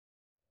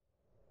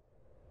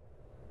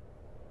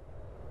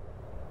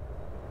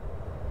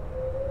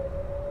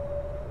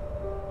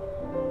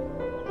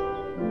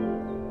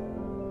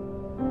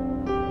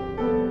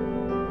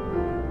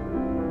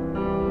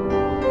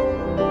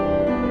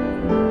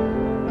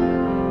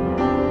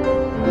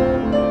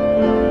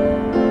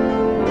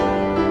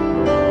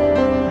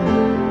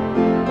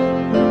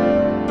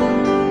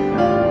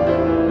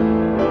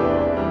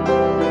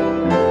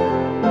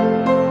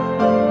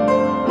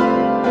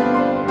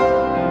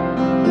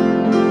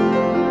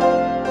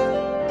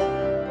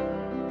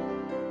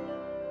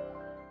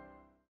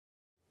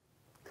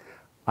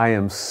I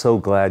am so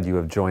glad you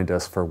have joined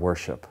us for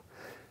worship.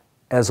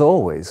 As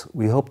always,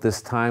 we hope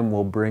this time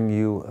will bring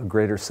you a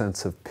greater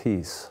sense of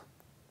peace,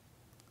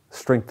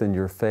 strengthen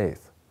your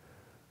faith,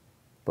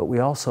 but we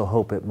also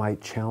hope it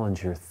might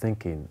challenge your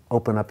thinking,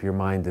 open up your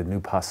mind to new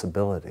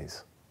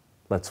possibilities.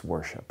 Let's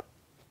worship.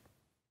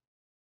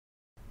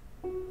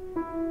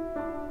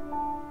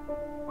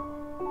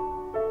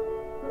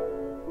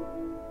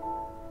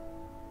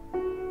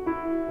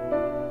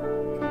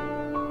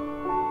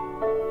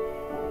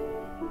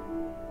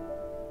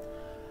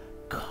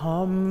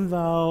 Come,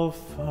 thou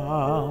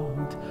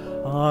fount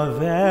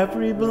of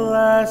every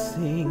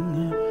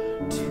blessing,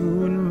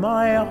 tune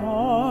my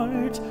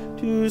heart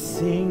to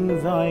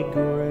sing thy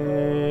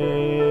grace.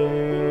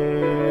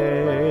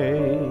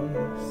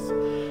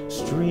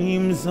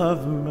 Streams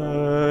of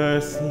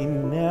mercy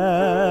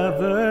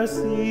never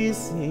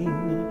ceasing,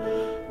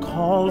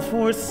 call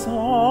for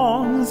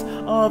songs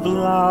of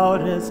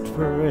loudest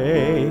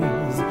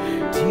praise.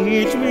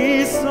 Teach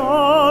me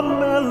some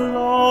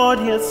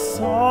melodious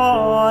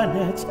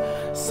sonnet,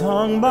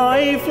 sung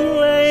by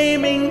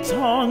flaming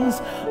tongues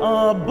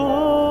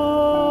above.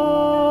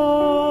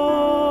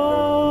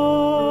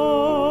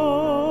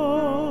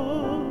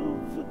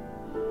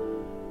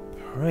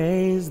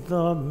 Praise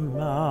the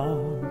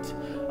mount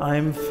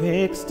I'm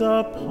fixed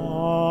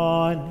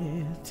upon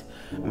it,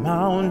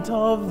 mount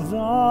of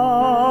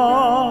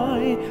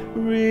thy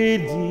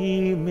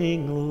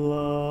redeeming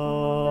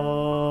love.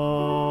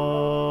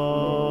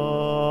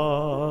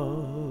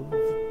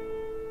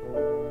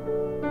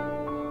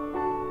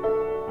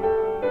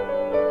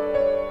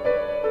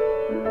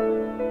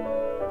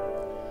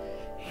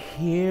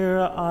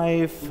 Here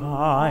I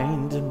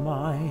find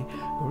my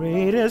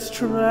greatest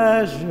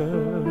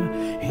treasure,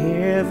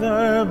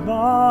 hither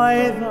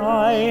by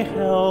thy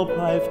help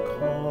I've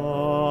come,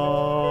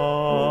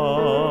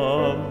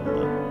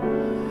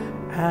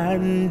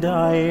 and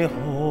I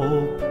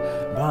hope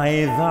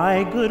by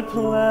thy good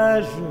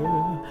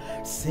pleasure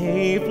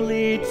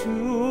safely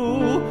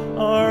to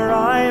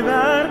arrive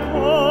at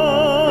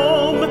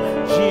home.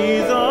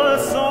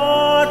 Jesus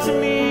sought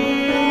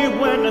me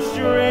when a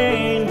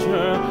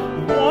stranger,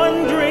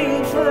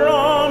 wandering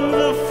from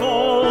the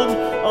fold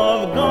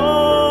of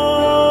God,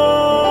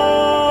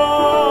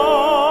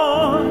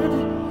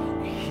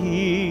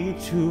 he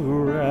to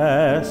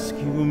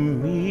rescue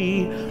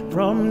me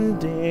from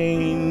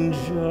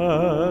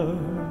danger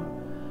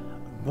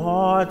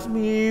bought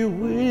me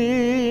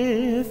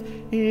with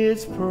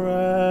his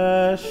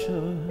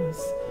precious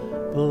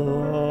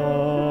blood.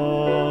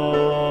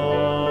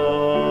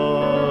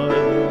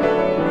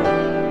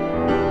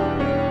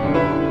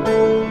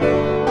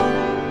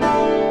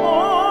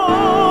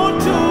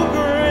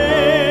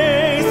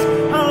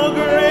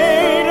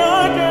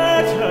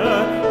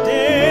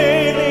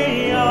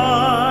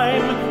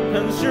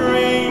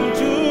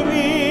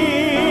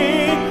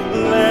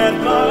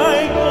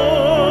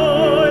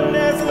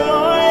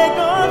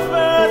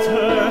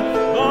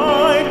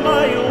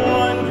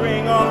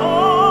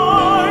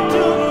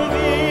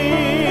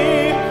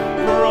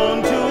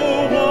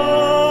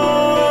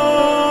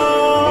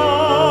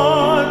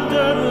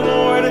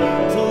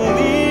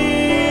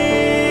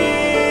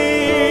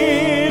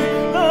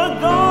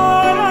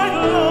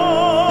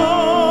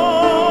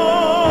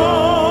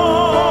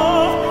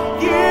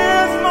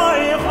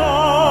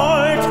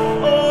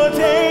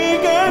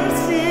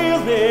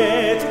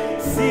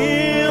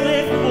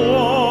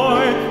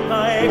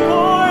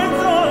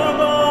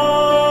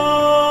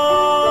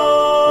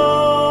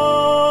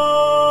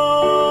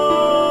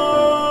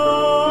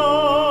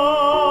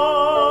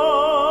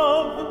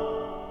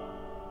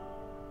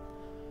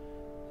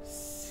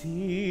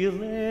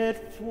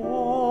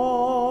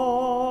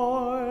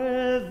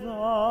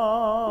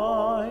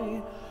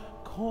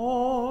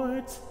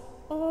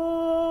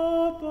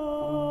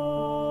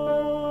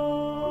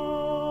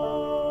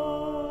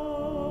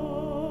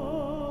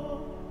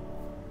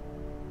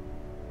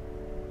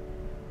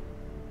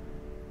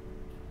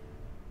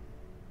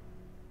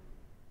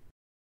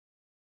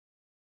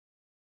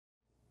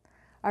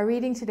 Our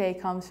reading today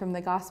comes from the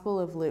Gospel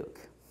of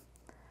Luke.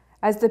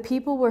 As the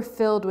people were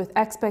filled with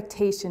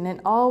expectation and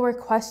all were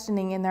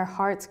questioning in their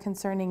hearts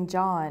concerning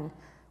John,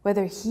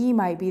 whether he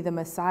might be the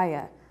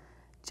Messiah,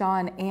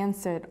 John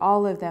answered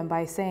all of them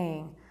by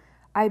saying,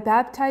 I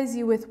baptize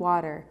you with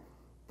water,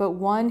 but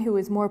one who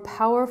is more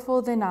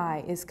powerful than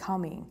I is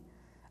coming.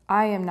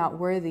 I am not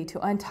worthy to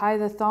untie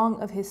the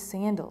thong of his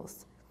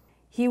sandals.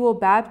 He will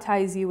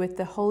baptize you with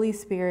the Holy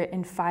Spirit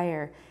and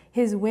fire.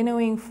 His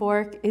winnowing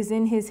fork is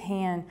in his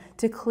hand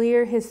to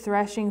clear his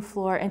threshing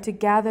floor and to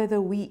gather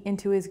the wheat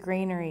into his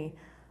granary.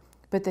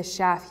 But the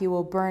chaff he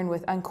will burn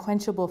with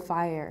unquenchable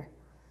fire.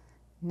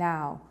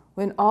 Now,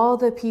 when all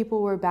the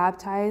people were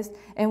baptized,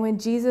 and when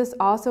Jesus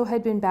also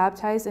had been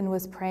baptized and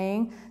was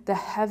praying, the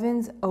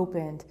heavens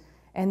opened,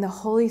 and the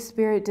Holy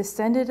Spirit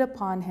descended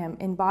upon him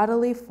in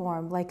bodily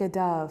form like a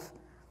dove.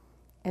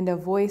 And a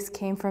voice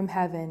came from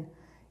heaven,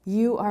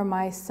 You are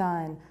my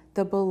Son,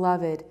 the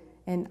beloved,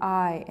 and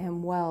I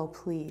am well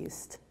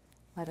pleased.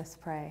 Let us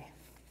pray.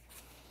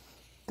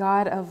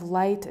 God of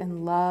light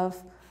and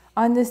love,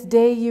 on this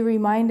day you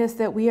remind us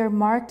that we are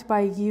marked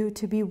by you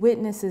to be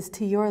witnesses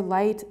to your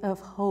light of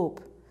hope.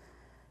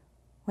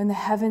 When the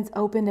heavens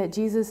opened at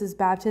Jesus'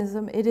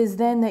 baptism, it is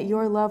then that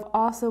your love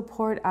also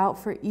poured out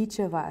for each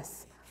of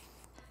us.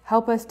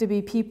 Help us to be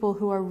people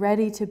who are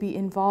ready to be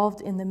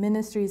involved in the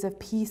ministries of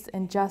peace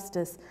and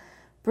justice,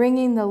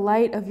 bringing the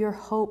light of your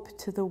hope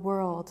to the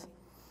world.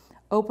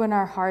 Open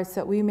our hearts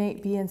that we may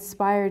be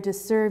inspired to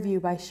serve you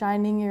by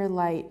shining your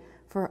light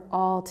for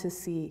all to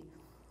see.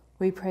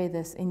 We pray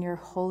this in your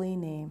holy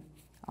name.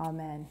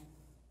 Amen.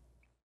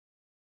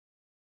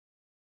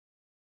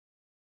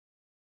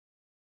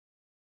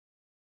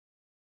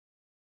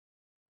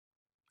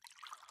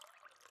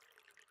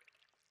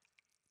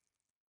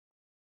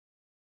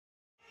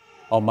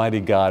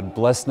 Almighty God,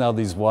 bless now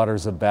these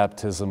waters of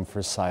baptism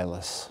for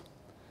Silas.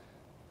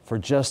 For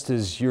just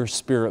as your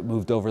Spirit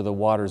moved over the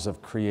waters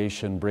of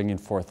creation, bringing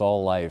forth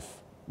all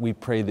life, we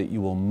pray that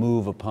you will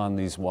move upon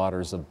these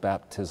waters of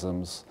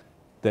baptisms,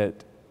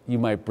 that you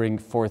might bring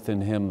forth in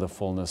him the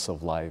fullness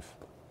of life.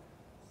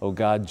 O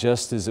God,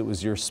 just as it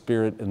was your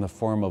Spirit in the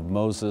form of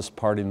Moses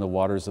parting the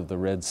waters of the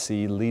Red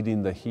Sea,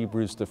 leading the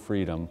Hebrews to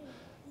freedom,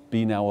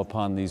 be now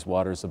upon these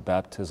waters of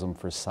baptism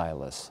for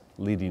Silas,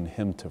 leading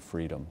him to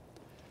freedom.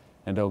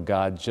 And, O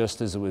God,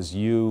 just as it was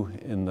you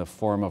in the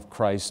form of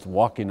Christ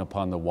walking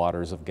upon the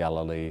waters of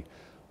Galilee,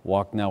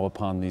 walk now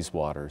upon these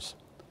waters,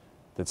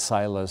 that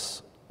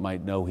Silas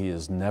might know he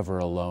is never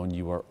alone.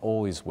 You are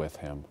always with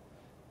him.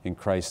 In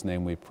Christ's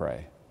name we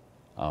pray.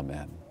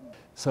 Amen.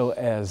 So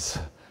as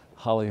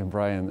Holly and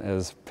Brian,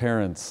 as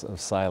parents of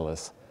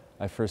Silas,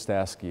 I first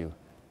ask you,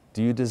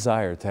 do you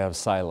desire to have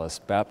Silas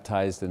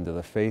baptized into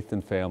the faith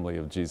and family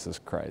of Jesus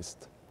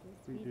Christ?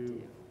 We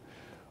do.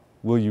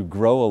 Will you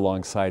grow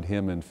alongside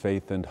him in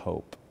faith and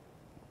hope?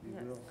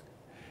 Yes.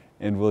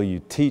 And will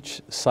you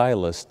teach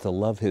Silas to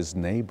love his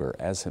neighbor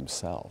as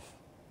himself?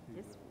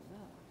 Yes,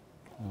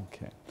 we will.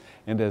 Okay.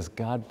 And as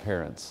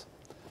godparents,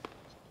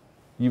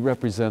 you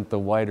represent the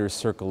wider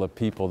circle of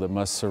people that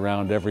must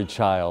surround every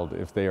child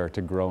if they are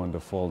to grow into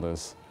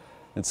fullness.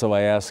 And so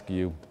I ask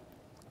you,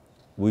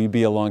 will you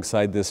be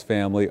alongside this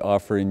family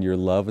offering your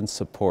love and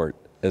support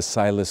as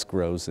Silas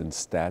grows in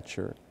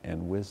stature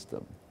and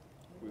wisdom?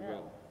 We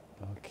will.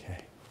 Okay.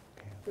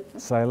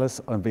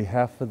 Silas, on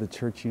behalf of the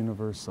Church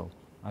Universal,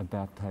 I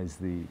baptize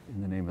thee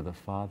in the name of the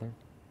Father,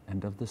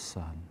 and of the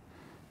Son,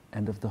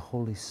 and of the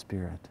Holy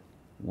Spirit,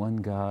 one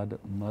God,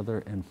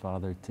 Mother and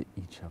Father to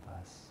each of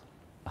us.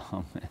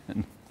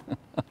 Amen.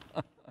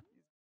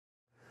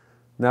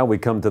 Now we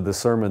come to the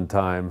sermon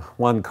time.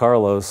 Juan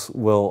Carlos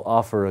will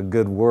offer a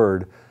good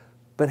word,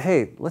 but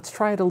hey, let's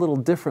try it a little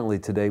differently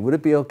today. Would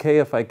it be okay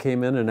if I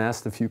came in and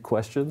asked a few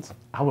questions?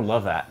 I would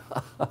love that.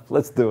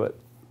 Let's do it.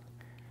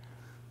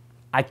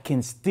 I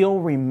can still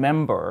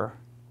remember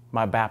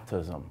my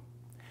baptism.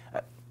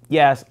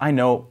 Yes, I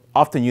know,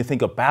 often you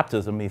think of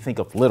baptism, you think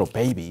of little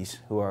babies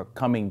who are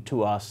coming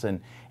to us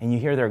and you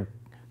hear their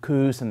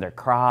coos and their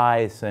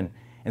cries. And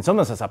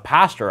sometimes as a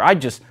pastor,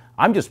 I'm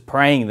just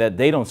praying that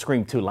they don't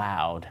scream too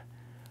loud.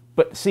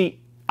 But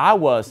see, I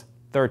was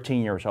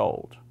 13 years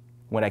old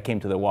when I came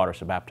to the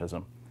waters of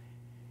baptism.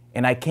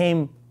 And I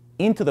came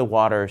into the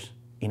waters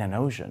in an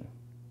ocean.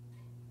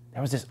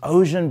 There was this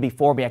ocean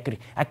before me.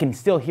 I can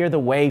still hear the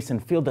waves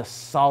and feel the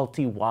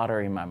salty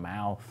water in my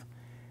mouth.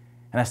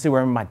 And I still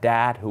remember my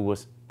dad, who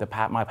was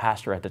my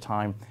pastor at the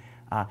time,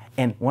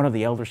 and one of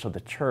the elders of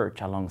the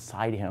church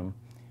alongside him.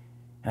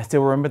 And I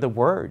still remember the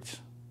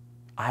words,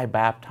 "I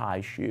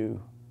baptize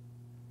you."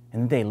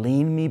 And they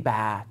leaned me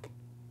back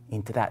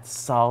into that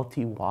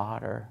salty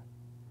water.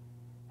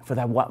 For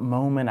that one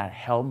moment, I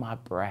held my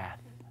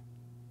breath.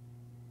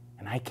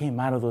 And I came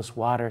out of those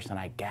waters and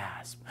I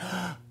gasped.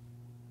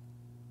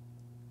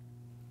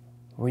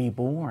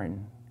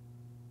 Reborn.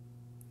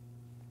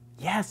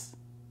 Yes,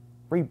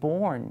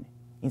 reborn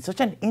in such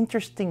an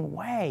interesting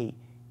way,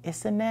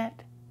 isn't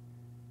it?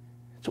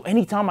 So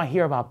anytime I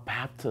hear about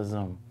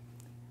baptism,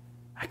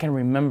 I can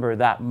remember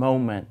that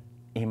moment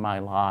in my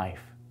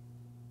life.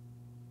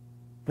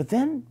 But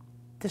then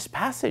this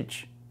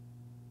passage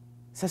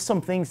says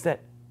some things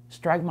that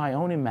strike my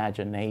own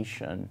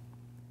imagination.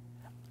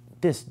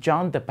 This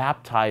John the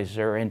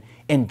Baptizer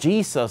and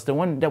Jesus, the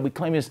one that we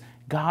claim is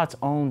God's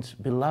own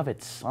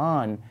beloved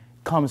Son,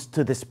 comes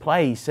to this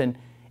place and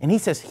he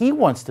says he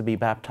wants to be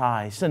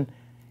baptized. And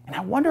I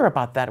wonder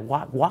about that.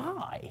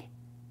 Why?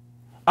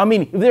 I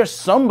mean, if there's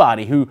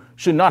somebody who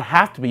should not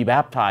have to be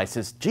baptized,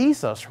 it's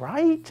Jesus,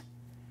 right?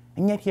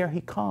 And yet here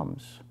he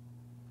comes.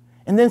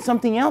 And then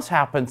something else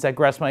happens that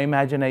grabs my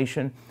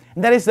imagination.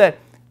 And that is that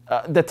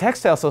the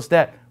text tells us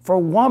that for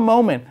one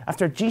moment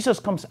after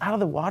Jesus comes out of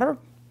the water,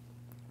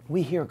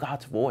 we hear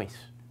God's voice.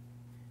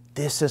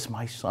 "This is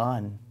my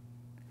Son,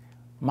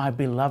 my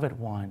beloved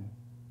one,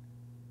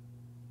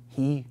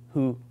 he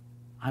who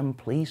I'm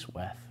pleased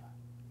with."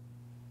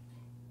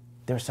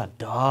 There's a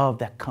dove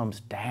that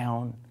comes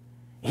down.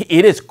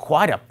 It is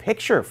quite a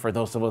picture for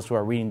those of us who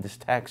are reading this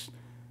text.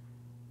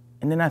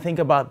 And then I think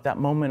about that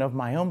moment of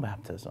my own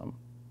baptism.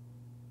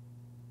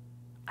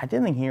 I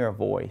didn't hear a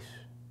voice.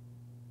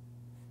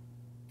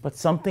 But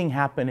something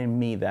happened in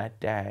me that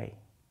day.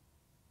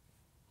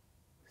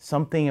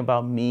 Something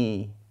about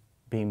me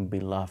being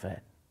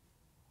beloved.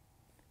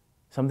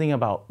 Something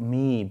about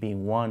me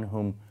being one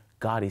whom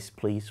God is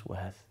pleased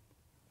with.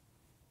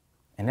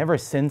 And ever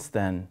since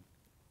then,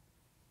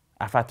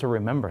 I've had to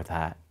remember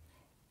that.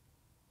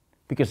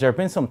 Because there have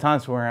been some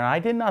times where I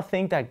did not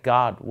think that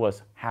God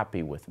was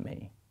happy with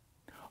me.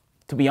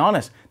 To be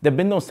honest, there have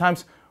been those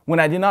times when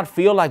I did not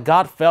feel like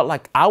God felt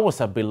like I was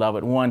a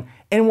beloved one,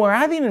 and where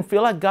I didn't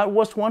feel like God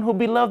was one who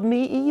beloved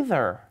me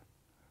either.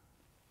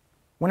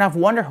 When I've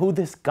wondered who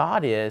this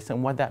God is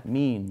and what that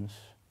means.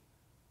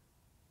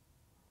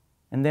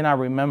 And then I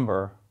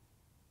remember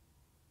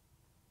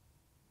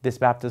this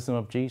baptism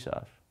of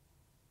Jesus.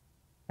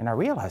 And I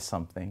realized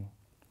something.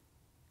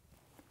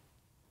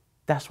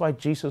 That's why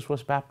Jesus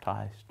was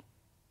baptized.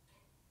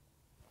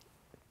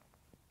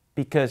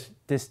 Because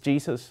this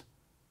Jesus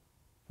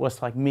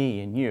was like me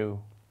and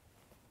you.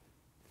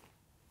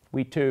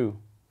 We too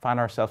find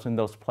ourselves in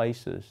those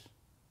places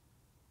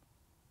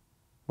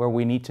where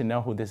we need to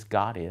know who this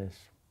God is.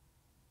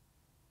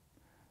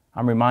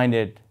 I'm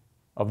reminded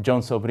of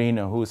John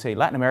Sobrino, who is a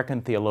Latin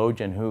American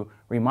theologian, who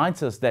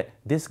reminds us that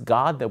this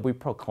God that we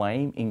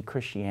proclaim in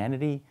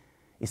Christianity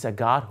is a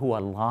God who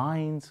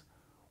aligns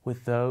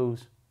with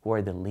those who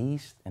are the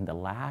least and the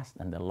last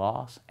and the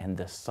lost and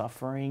the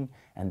suffering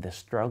and the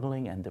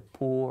struggling and the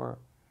poor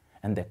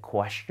and the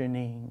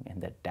questioning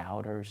and the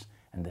doubters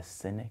and the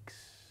cynics.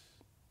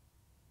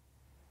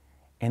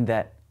 And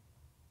that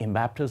in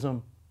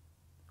baptism,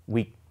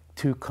 we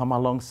too come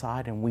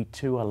alongside and we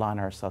too align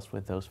ourselves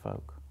with those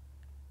folk.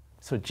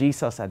 So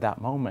Jesus at that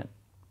moment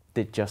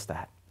did just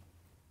that.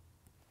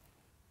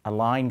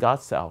 Align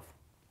God's self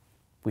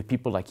with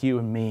people like you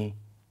and me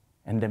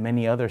and the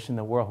many others in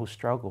the world who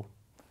struggle.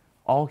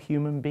 All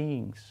human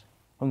beings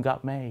whom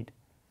God made.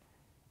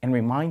 And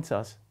reminds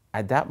us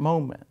at that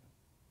moment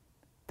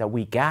that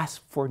we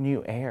gasp for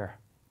new air.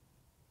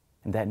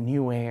 And that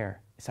new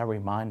air is a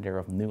reminder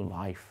of new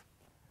life,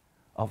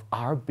 of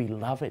our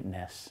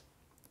belovedness,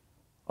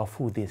 of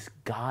who this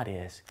God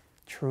is,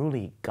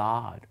 truly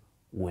God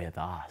with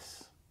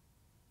us.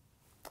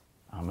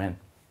 Amen.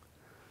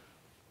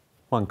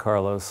 Juan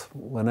Carlos,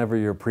 whenever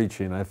you're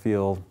preaching, I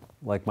feel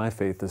like my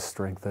faith is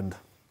strengthened.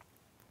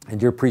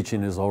 And your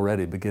preaching is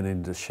already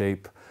beginning to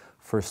shape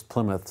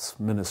First-Plymouth's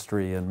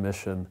ministry and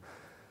mission.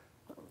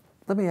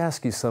 Let me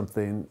ask you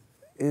something.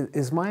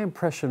 Is my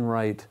impression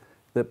right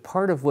that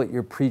part of what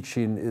your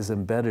preaching is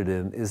embedded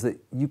in is that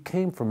you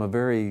came from a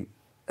very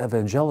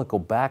evangelical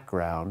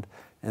background,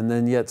 and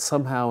then yet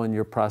somehow in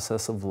your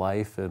process of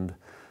life and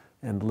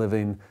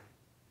living,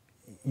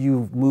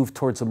 you've moved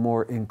towards a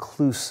more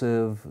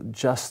inclusive,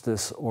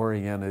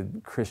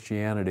 justice-oriented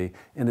Christianity,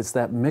 and it's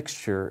that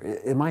mixture.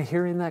 Am I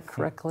hearing that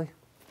correctly?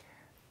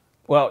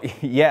 Well,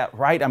 yeah,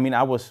 right. I mean,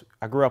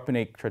 I grew up in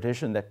a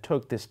tradition that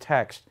took this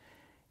text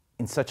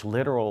in such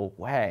literal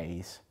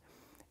ways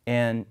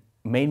and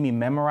made me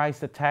memorize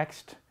the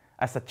text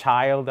as a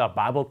child,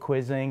 Bible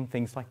quizzing,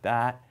 things like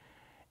that,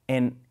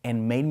 and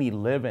made me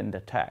live in the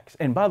text.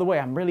 And by the way,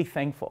 I'm really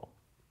thankful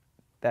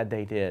that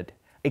they did.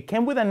 It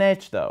came with an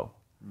edge, though,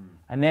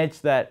 an edge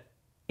that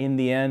in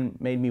the end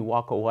made me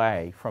walk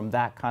away from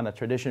that kind of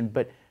tradition.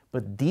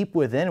 But deep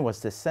within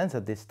was this sense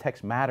that this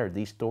text mattered,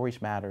 these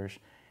stories matters.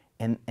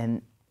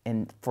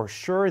 And for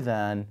sure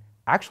then,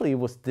 actually it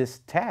was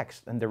this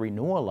text and the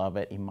renewal of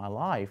it in my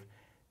life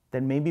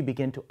that made me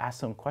begin to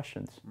ask some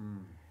questions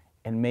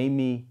and made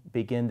me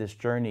begin this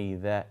journey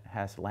that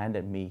has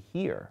landed me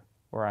here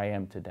where I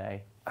am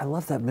today. I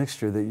love that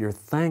mixture, that you're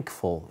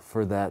thankful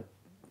for that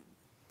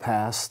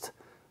past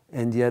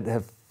and yet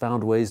have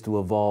found ways to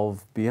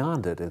evolve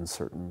beyond it in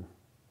certain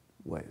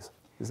ways.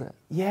 Is that?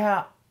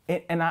 Yeah,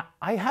 and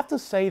I have to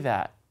say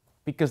that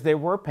because there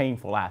were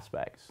painful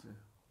aspects. Yeah.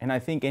 And I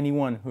think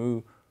anyone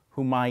who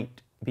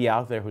might be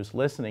out there who's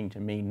listening to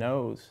me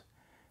knows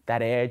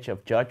that edge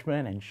of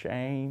judgment and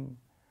shame,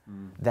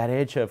 that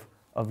edge of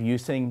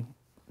using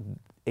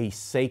a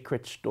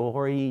sacred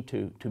story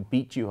to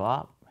beat you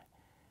up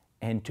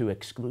and to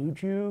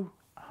exclude you.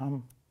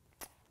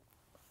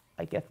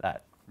 I get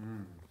that.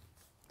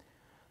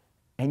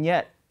 And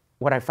yet,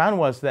 what I found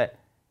was that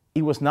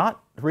it was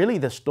not really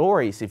the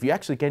stories. If you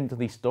actually get into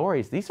these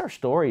stories are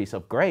stories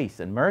of grace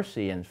and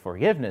mercy and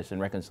forgiveness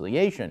and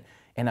reconciliation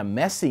and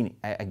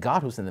a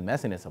God who's in the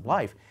messiness of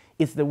life.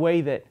 It's the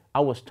way that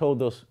I was told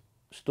those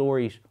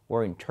stories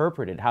were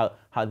interpreted, how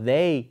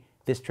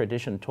this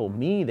tradition told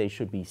me they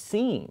should be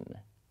seen,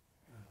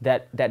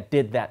 that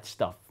did that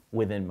stuff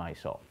within my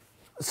soul.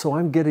 So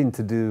I'm getting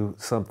to do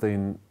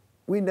something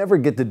we never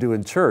get to do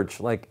in church,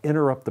 like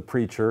interrupt the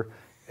preacher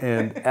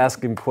and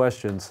ask him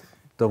questions.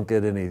 Don't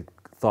get any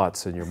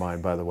thoughts in your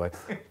mind, by the way.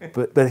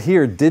 But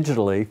here,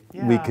 digitally,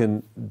 we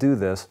can do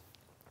this.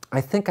 I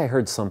think I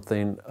heard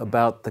something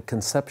about the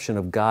conception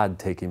of God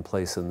taking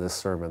place in this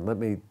sermon. Let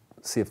me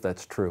see if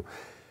that's true.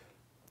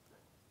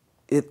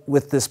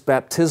 With this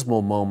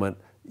baptismal moment,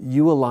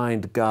 you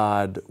aligned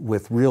God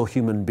with real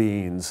human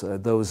beings,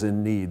 those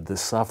in need, the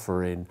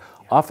suffering.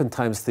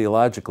 Oftentimes,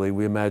 theologically,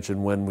 we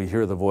imagine when we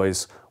hear the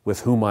voice,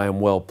 with whom I am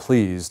well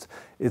pleased.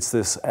 It's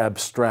this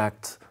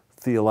abstract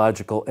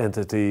theological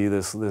entity,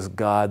 this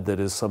God that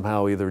is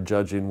somehow either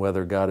judging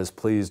whether God is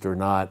pleased or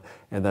not,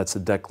 and that's a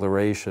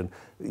declaration.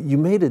 You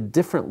made a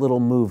different little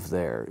move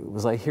there.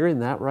 Was I hearing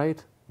that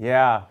right?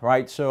 Yeah,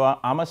 right. So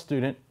I'm a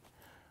student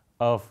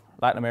of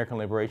Latin American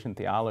liberation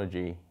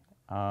theology,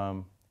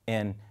 and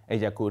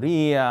Ella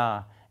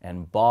Curia,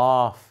 and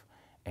Boff,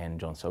 and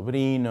John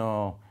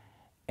Sobrino,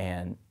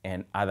 and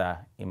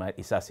Ada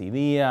Isasi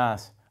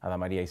Diaz, Ada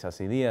Maria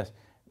Isasi Diaz.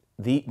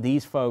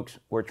 These folks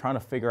were trying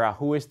to figure out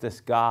who is this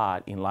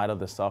God in light of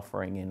the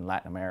suffering in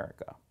Latin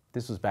America.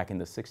 This was back in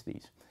the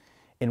 60s.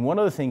 And one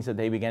of the things that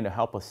they began to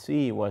help us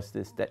see was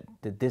that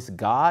this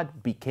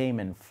God became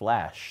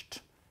enfleshed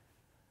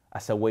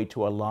as a way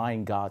to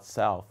align God's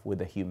self with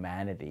the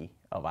humanity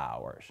of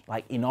ours,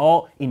 like in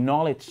all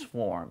its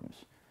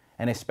forms,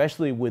 and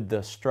especially with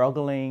the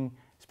struggling,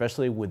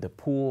 especially with the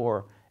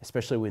poor,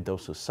 especially with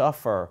those who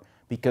suffer,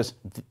 because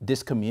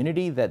this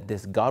community that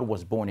this God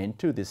was born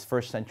into, this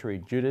first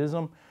century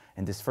Judaism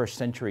and this first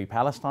century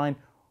Palestine,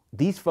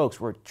 these folks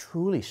were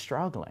truly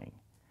struggling.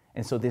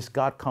 And so this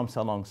God comes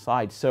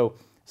alongside. So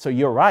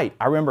you're right.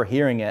 I remember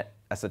hearing it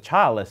as a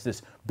child as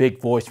this big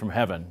voice from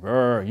heaven.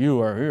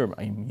 You are here.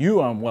 You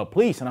are well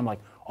pleased. And I'm like,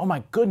 oh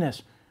my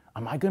goodness,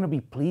 am I going to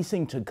be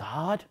pleasing to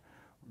God?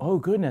 Oh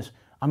goodness.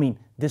 I mean,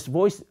 this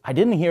voice, I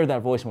didn't hear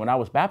that voice when I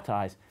was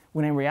baptized,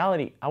 when in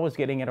reality, I was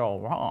getting it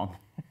all wrong.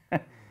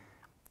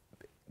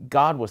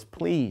 God was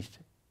pleased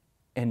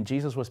and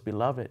Jesus was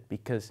beloved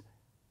because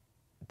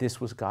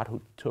this was God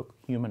who took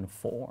human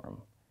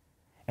form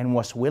and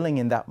was willing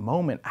in that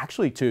moment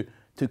actually to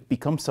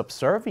become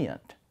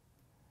subservient,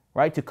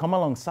 right? To come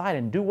alongside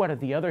and do what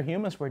the other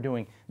humans were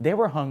doing. They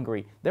were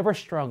hungry, they were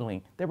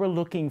struggling, they were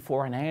looking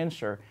for an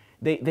answer.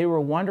 They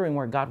were wondering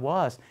where God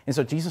was. And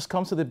so Jesus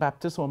comes to the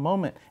baptismal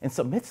moment and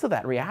submits to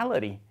that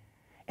reality.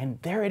 And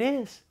there it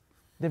is,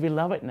 the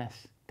belovedness.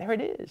 There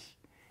it is.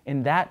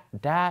 And that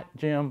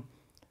Jim,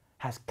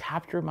 has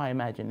captured my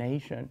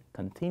imagination,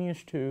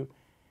 continues to,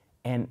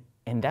 and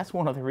that's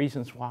one of the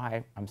reasons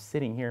why I'm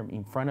sitting here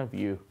in front of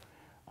you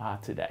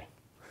today.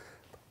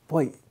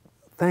 Boy,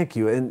 thank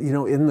you. And you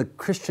know, in the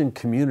Christian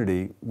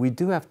community, we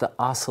do have to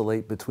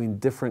oscillate between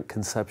different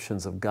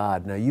conceptions of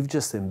God. Now, you've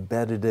just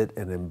embedded it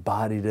and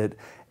embodied it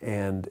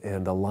and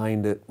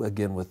aligned it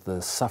again with the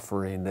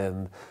suffering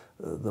and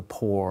the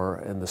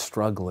poor and the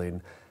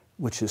struggling,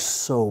 which is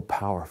so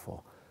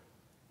powerful.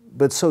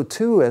 But so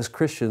too, as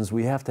Christians,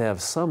 we have to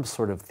have some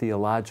sort of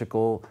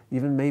theological,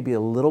 even maybe a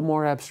little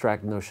more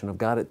abstract notion of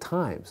God at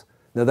times.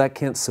 Now that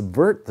can't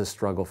subvert the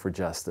struggle for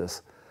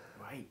justice.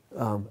 Right.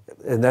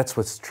 And that's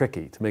what's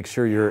tricky, to make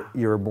sure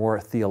your more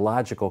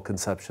theological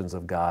conceptions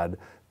of God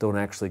don't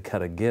actually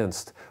cut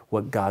against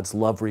what God's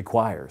love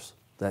requires,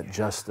 that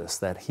justice,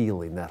 that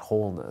healing, that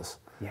wholeness.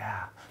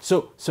 Yeah.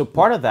 So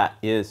part of that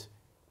is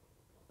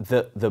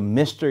the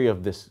mystery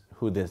of this,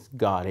 who this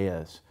God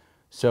is.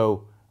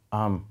 So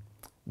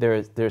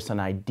there's an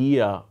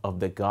idea of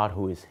the God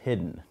who is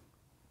hidden.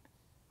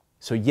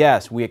 So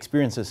yes, we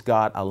experience this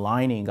God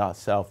aligning God's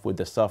self with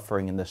the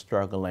suffering and the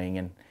struggling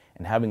and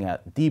having a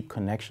deep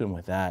connection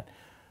with that.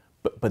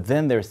 But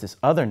then there's this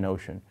other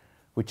notion,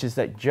 which is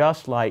that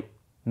just like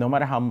no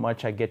matter how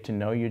much I get to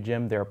know you,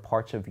 Jim, there are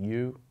parts of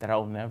you that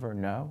I'll never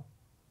know.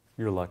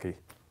 You're lucky.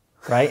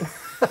 Right?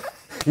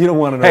 You don't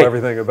want to know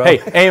everything about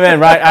it. Hey, amen,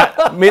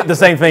 right? The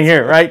same thing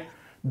here, right?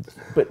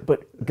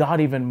 But God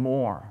even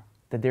more.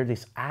 That there are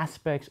these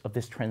aspects of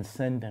this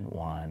transcendent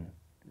one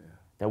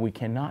that we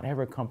cannot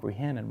ever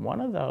comprehend. And one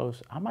of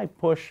those, I might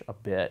push a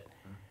bit,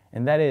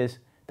 and that is,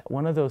 that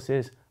one of those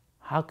is,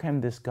 how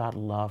can this God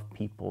love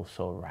people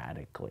so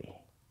radically?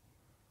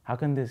 How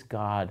can this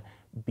God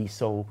be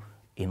so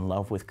in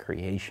love with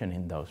creation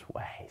in those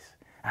ways?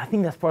 And I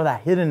think that's part of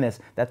that hiddenness,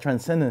 that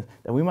transcendence,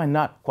 that we might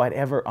not quite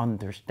ever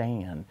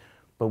understand,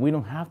 but we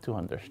don't have to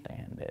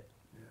understand it.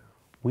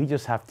 We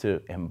just have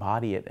to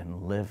embody it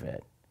and live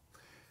it.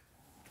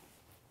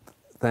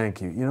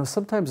 Thank you. You know,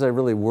 sometimes I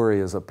really worry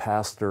as a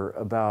pastor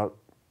about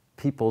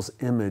people's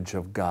image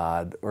of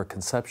God or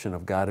conception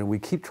of God, and we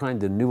keep trying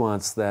to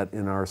nuance that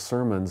in our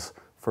sermons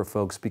for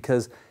folks,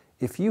 because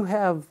if you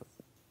have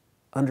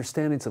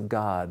understandings of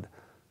God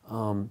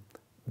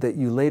that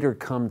you later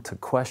come to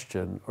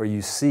question, or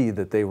you see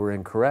that they were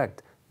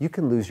incorrect, you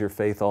can lose your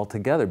faith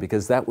altogether,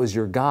 because that was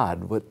your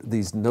God, what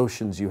these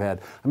notions you had.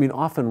 I mean,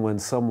 often when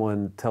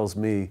someone tells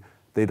me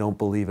they don't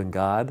believe in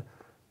God,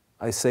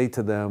 I say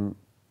to them,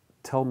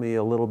 tell me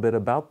a little bit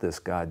about this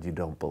God you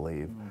don't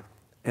believe.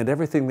 And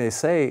everything they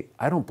say,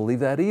 I don't believe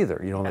that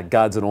either. You know, like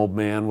God's an old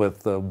man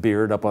with a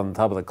beard up on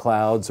top of the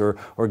clouds, or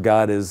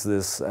God is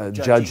this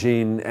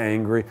judging,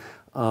 angry.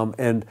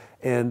 And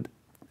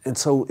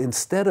so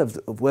instead of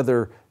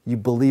whether you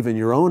believe in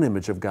your own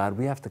image of God,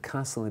 we have to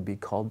constantly be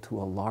called to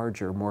a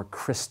larger, more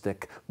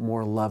Christic,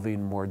 more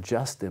loving, more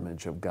just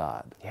image of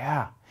God.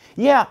 Yeah.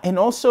 Yeah, and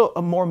also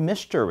a more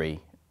mystery,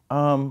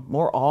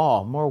 more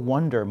awe, more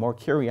wonder, more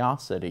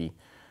curiosity,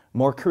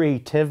 more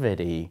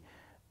creativity.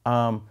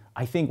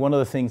 I think one of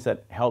the things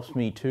that helps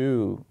me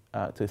to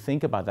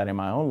think about that in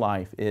my own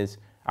life is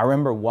I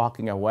remember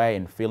walking away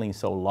and feeling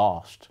so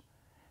lost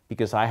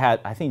because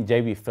I think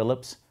J.B.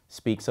 Phillips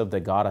speaks of the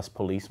God as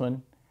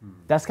policeman.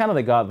 That's kind of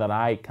the God that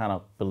I kind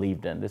of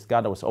believed in. This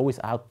God that was always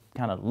out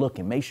kind of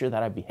looking, make sure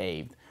that I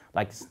behaved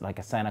like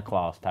a Santa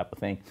Claus type of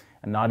thing,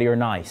 and naughty or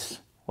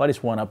nice. What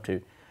is one up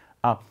to?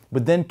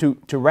 But then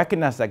to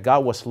recognize that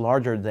God was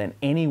larger than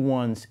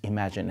anyone's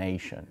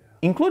imagination,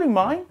 including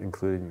mine,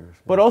 including yours,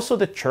 but also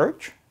the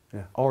church,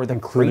 or the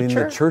including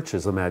preacher. the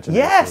church's imagination.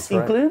 Yes, That's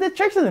right. including the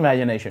church's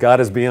imagination. God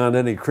is beyond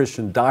any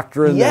Christian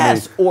doctrine.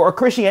 Yes, or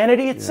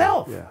Christianity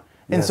itself. Yeah.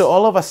 And Yes. so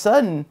all of a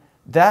sudden,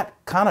 that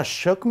kind of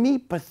shook me,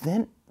 but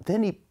then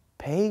he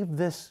paved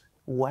this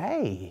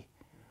way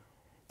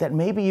that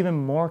made me even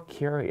more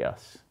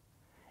curious.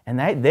 And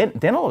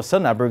then all of a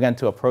sudden, I began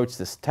to approach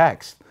this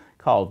text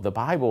called the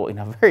Bible in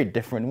a very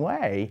different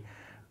way.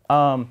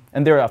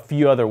 And there are a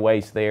few other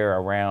ways there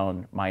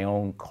around my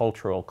own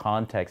cultural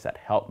context that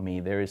helped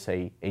me. There is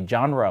a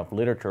genre of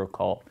literature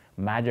called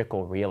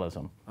magical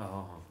realism.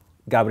 Oh.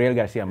 Gabriel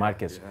Garcia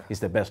Marquez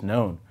is the best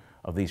known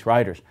of these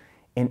writers.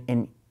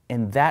 And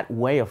that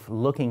way of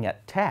looking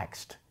at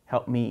text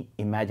helped me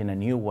imagine a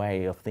new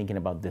way of thinking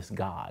about this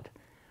God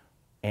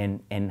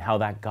and how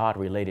that God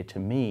related to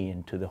me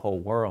and to the whole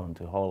world and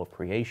to the whole of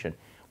creation,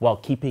 while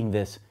keeping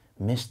this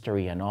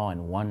mystery and awe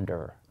and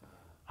wonder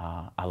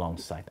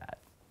alongside that.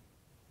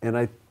 And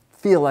I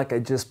feel like I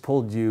just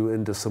pulled you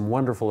into some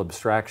wonderful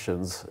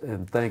abstractions,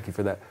 and thank you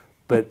for that.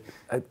 But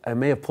I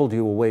may have pulled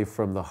you away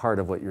from the heart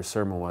of what your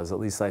sermon was. At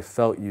least I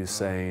felt you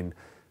saying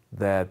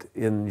that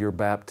in your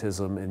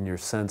baptism, in your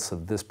sense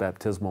of this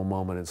baptismal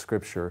moment in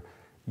Scripture,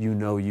 you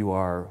know you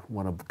are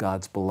one of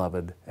God's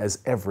beloved, as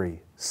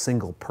every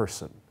single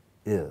person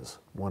is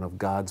one of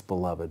God's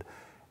beloved,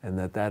 and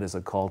that is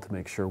a call to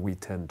make sure we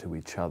tend to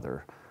each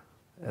other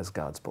as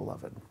God's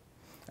beloved.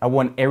 I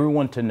want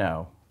everyone to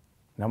know,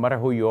 no matter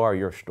who you are,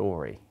 your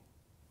story,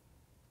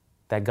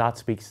 that God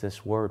speaks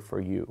this word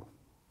for you.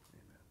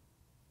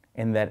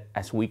 And that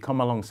as we come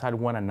alongside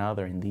one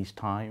another in these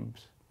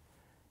times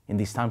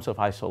of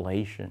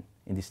isolation,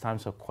 in these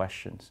times of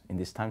questions, in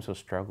these times of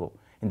struggle,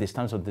 in these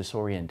times of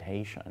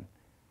disorientation,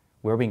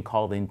 we're being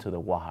called into the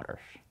waters,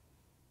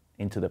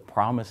 into the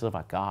promise of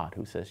a God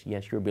who says,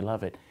 yes, you're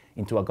beloved,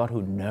 into a God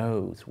who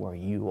knows where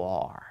you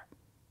are,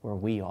 where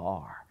we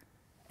are,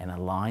 and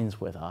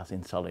aligns with us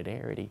in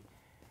solidarity.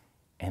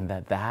 And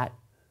that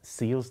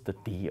seals the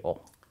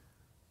deal.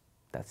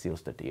 That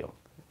seals the deal.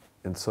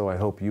 And so I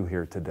hope you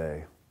hear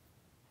today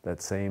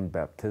that same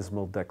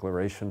baptismal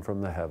declaration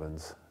from the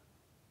heavens.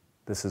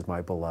 This is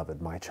my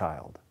beloved, my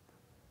child.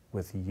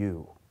 With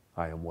you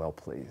I am well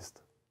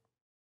pleased.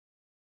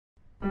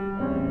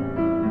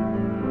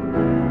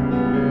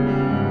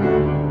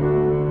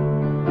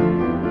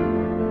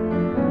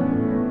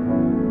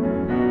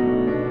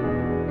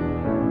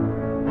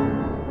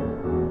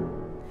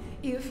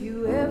 If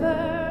you ever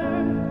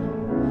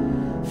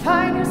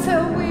find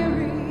yourself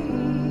weary,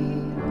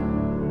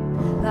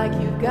 like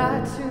you've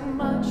got too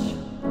much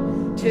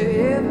to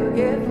ever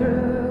get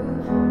through,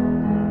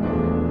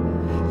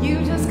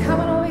 you just come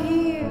on over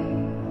here,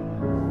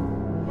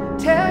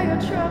 tell your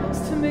troubles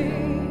to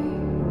me.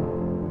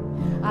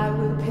 I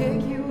will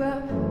pick you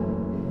up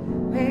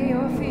when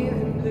you're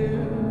feeling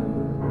blue.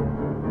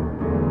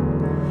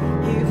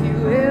 If you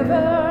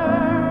ever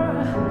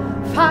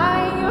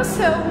find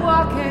yourself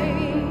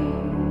walking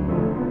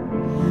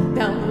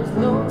down those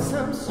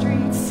lonesome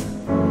streets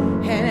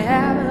and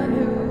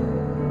avenues,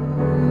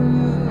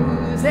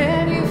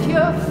 and if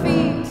your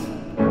feet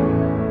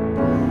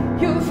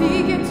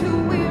get too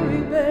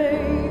weary,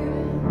 babe,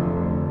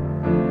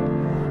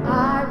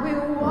 I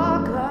will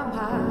walk a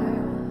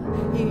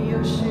mile in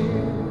your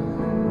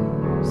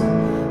shoes,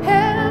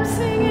 and I'm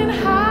singing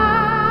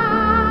hallelujah,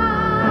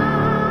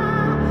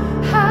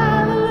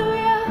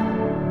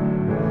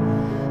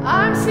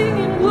 I'm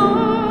singing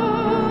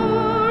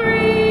glory,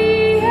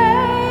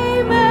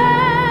 amen.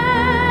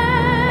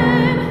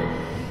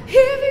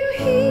 If you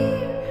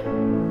hear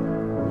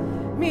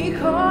me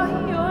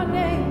calling your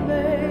name,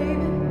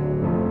 babe,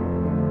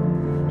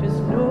 just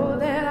know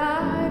that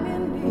I'm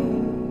in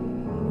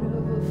need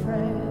of a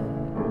friend.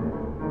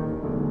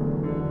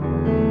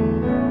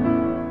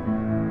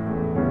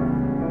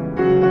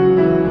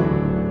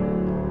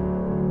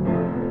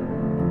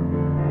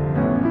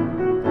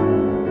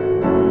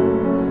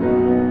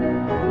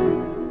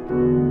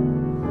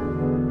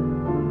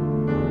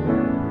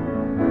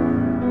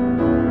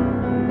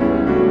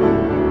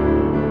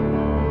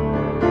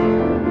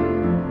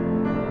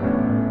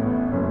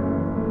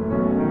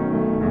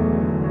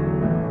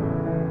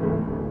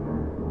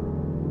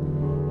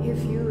 If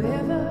you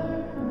ever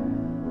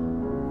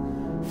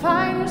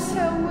find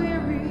yourself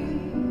weary,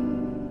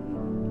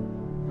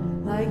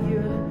 like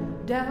you're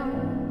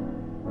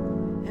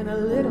down and a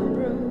little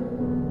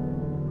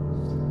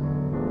bruised,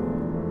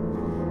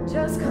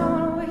 just come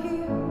on over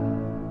here,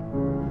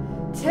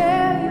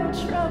 tell your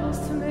troubles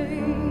to me,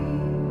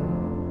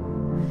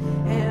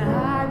 and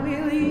I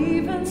will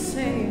even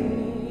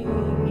sing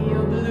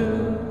your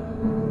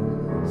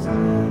blues.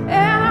 And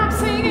I'm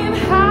singing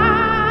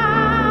hallelujah,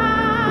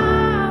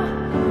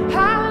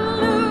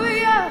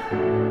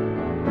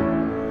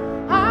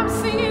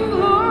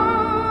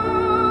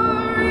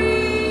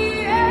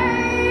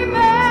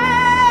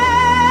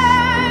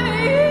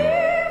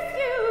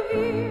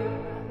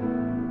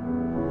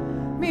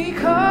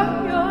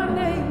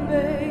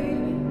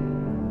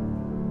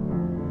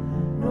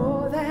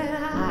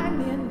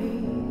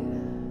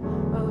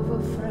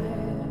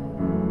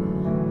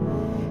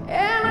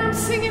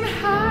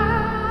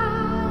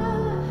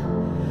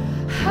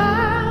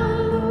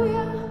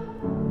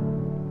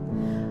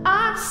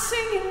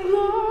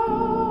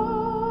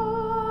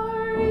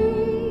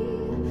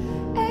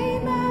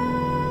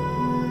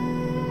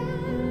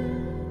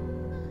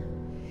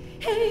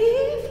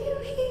 if you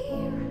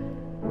hear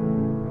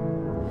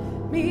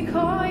me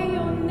call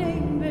your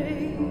name,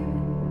 babe,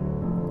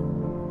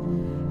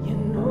 you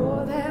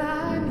know that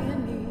I'm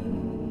in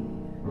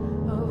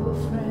need of a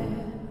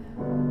friend.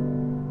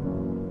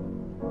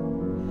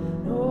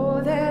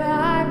 Know that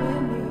I'm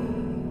in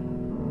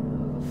need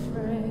of a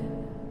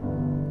friend.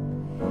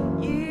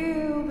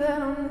 You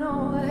better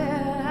know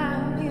that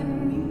I'm in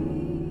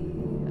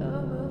need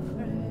of a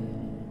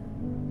friend.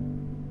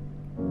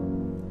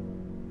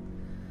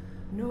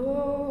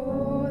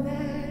 Know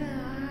that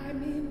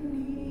I'm in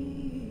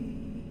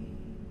need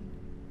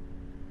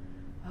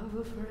of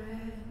a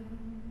friend.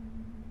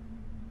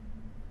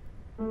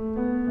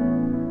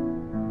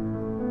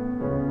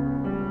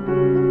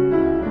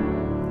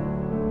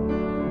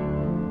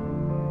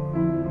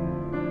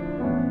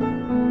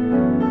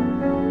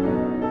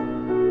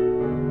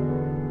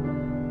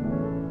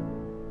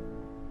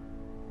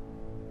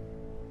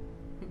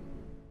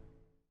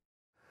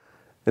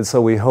 And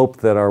so we hope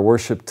that our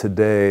worship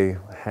today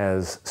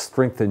has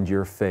strengthened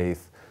your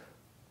faith,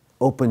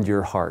 opened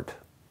your heart.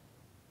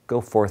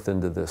 Go forth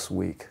into this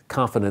week,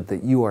 confident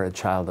that you are a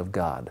child of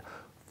God.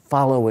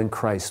 Follow in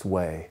Christ's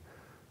way.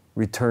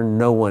 Return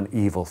no one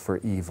evil for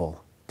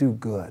evil. Do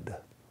good.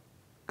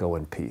 Go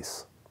in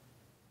peace.